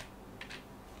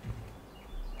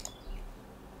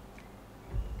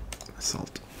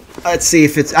 Assault. Let's see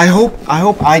if it's. I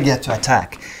hope I get to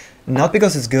attack, not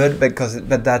because it's good,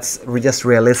 but that's just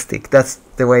realistic. That's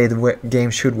the way the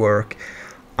game should work.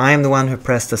 I am the one who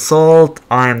pressed assault.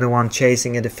 I am the one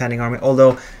chasing a defending army.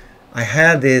 Although I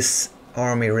had this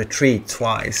army retreat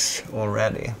twice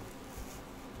already.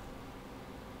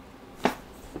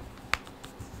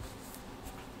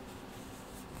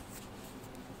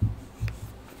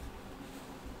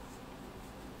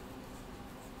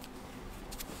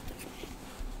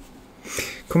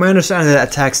 Commanders under the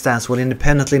attack stance will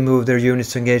independently move their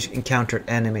units to engage encountered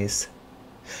enemies.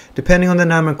 Depending on the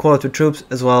number and quality of troops,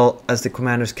 as well as the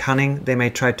commander's cunning, they may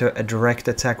try to a direct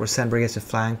attack or send brigades to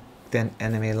flank the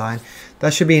enemy line.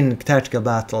 That should be in tactical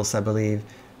battles, I believe,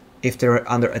 if they're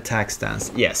under attack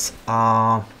stance. Yes.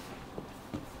 I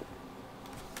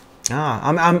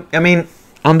mean,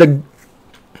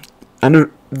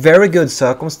 under very good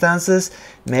circumstances,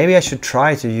 maybe I should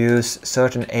try to use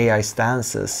certain AI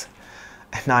stances.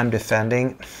 And I'm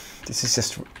defending. This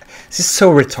is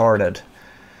so retarded.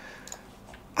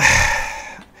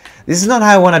 This is not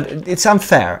how I want to. It's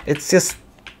unfair. It's just.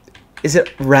 Is it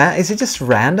just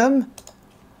random?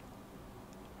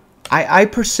 I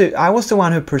was the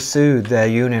one who pursued the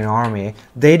Union army.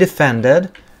 They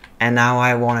defended, and now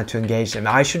I wanted to engage them.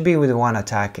 I should be with the one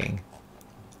attacking.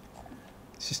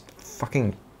 It's just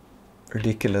fucking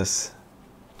ridiculous.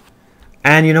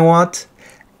 And you know what?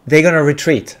 They're gonna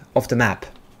retreat off the map.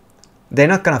 They're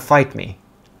not gonna fight me.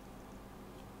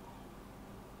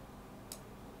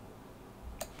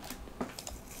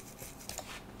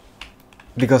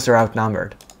 Because they're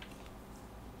outnumbered.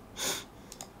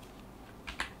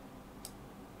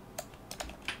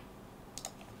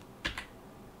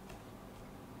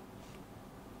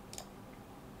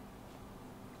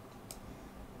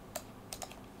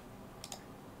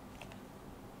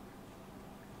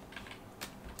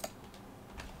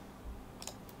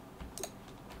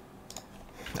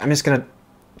 I'm just gonna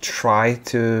try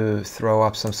to throw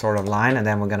up some sort of line, and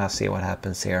then we're gonna see what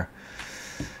happens here.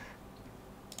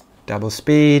 Double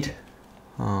speed.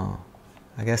 Oh,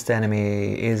 I guess the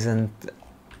enemy isn't.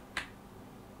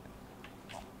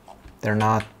 They're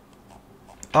not.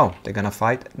 Oh, they're gonna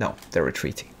fight? No, they're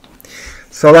retreating.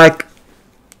 So, like,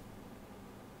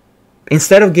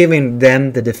 instead of giving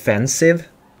them the defensive,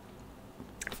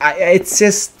 it's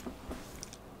just.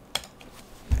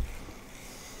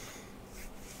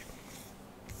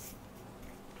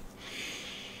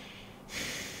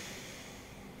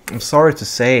 I'm sorry to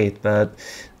say it, but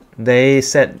they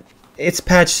said it's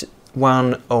patch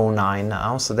 109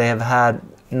 now, so they have had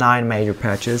 9 major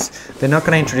patches. They're not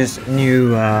going to introduce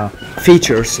new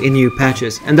features in new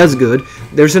patches, and that's good.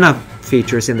 There's enough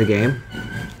features in the game.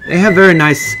 They have very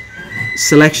nice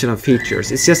selection of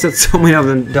features. It's just that so many of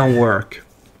them don't work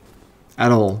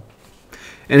at all.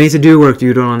 And if they do work,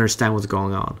 you don't understand what's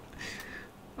going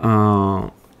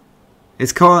on.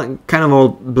 It's called kind of all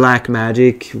black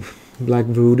magic. Black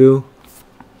voodoo.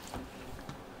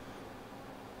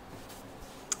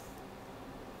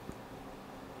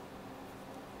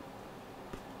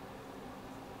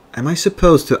 Am I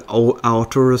supposed to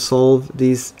auto-resolve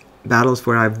these battles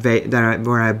where I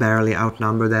barely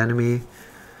outnumber the enemy?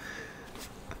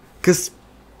 Because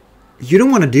you don't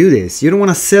want to do this. You don't want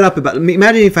to set up a battle.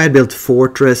 Imagine if I had built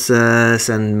fortresses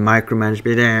and micromanaged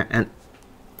there, and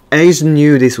I just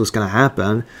knew this was going to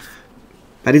happen.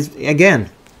 But it's, again,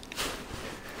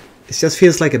 it just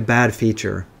feels like a bad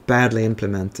feature, badly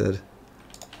implemented.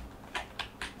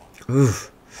 Oof.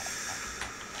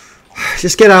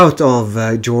 Just get out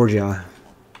of Georgia.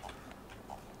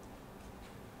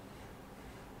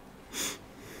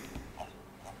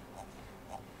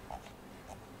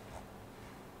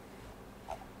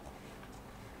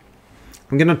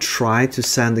 I'm gonna try to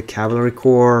send the cavalry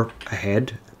corps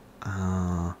ahead.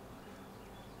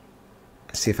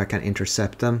 See if I can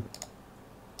intercept them.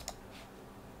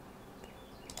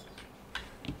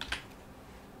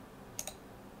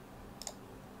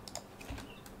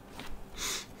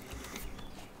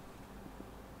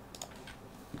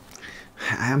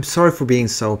 I'm sorry for being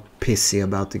so pissy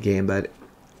about the game, but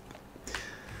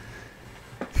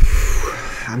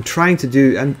I'm trying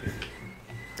to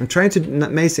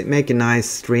make a nice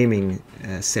streaming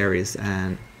series,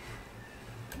 and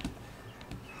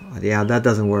yeah, that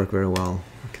doesn't work very well.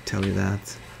 I can tell you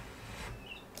that.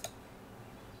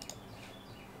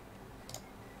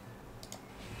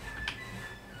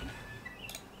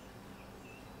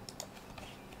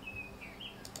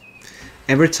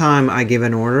 Every time I give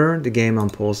an order, the game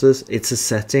unpauses. It's a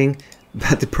setting,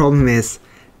 but the problem is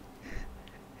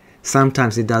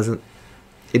sometimes it doesn't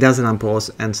unpause,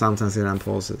 and sometimes it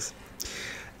unpauses.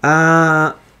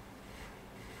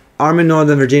 Army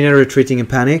Northern Virginia retreating in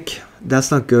panic. That's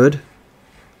not good.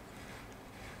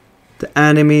 The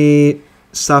enemy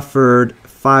suffered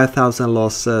 5,000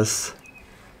 losses.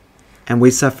 And we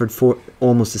suffered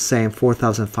almost the same,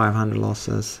 4,500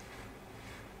 losses.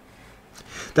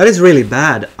 That is really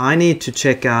bad. I need to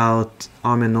check out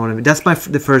Army Northern. That's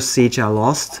the first siege I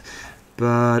lost.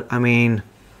 But, I mean...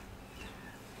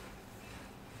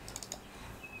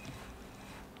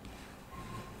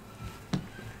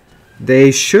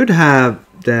 They should have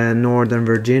the Northern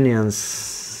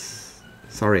Virginians...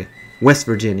 Sorry, West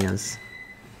Virginians.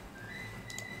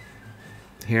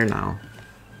 Here now.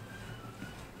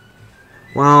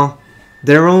 Well,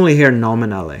 they're only here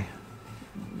nominally.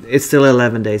 It's still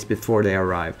 11 days before they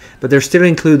arrive, but they're still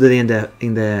included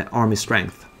in the army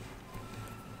strength.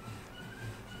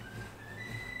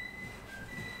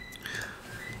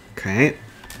 Okay,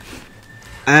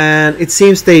 and it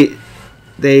seems they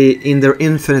in their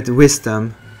infinite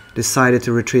wisdom decided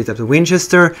to retreat up to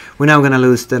Winchester. We're now gonna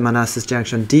lose the Manassas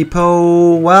Junction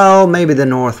depot. Well, maybe the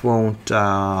North won't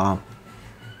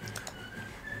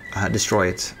destroy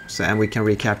it, so and we can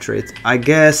recapture it. I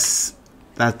guess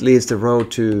that leaves the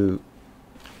road to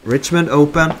Richmond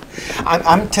open.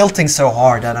 I'm tilting so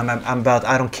hard that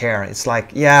I don't care. It's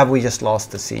like, yeah, we just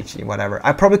lost the siege, whatever.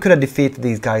 I probably could have defeated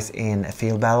these guys in a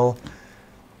field battle.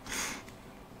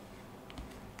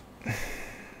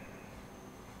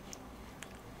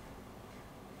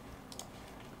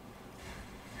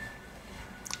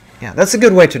 Yeah, that's a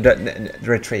good way to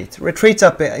retreat. Retreat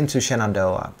up into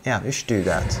Shenandoah. Yeah, you should do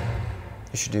that.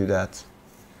 You should do that.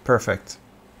 Perfect.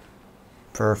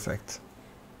 Perfect.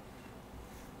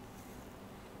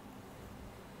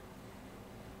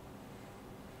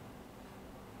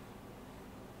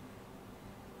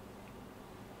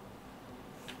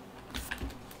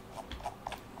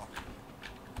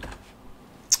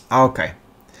 Okay.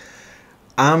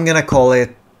 I'm gonna call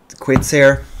it quits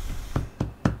here.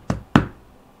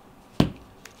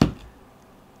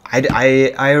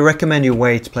 I recommend you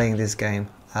wait playing this game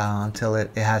until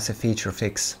it has a feature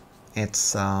fix.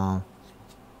 It's not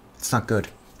good.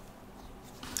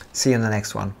 See you in the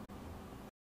next one.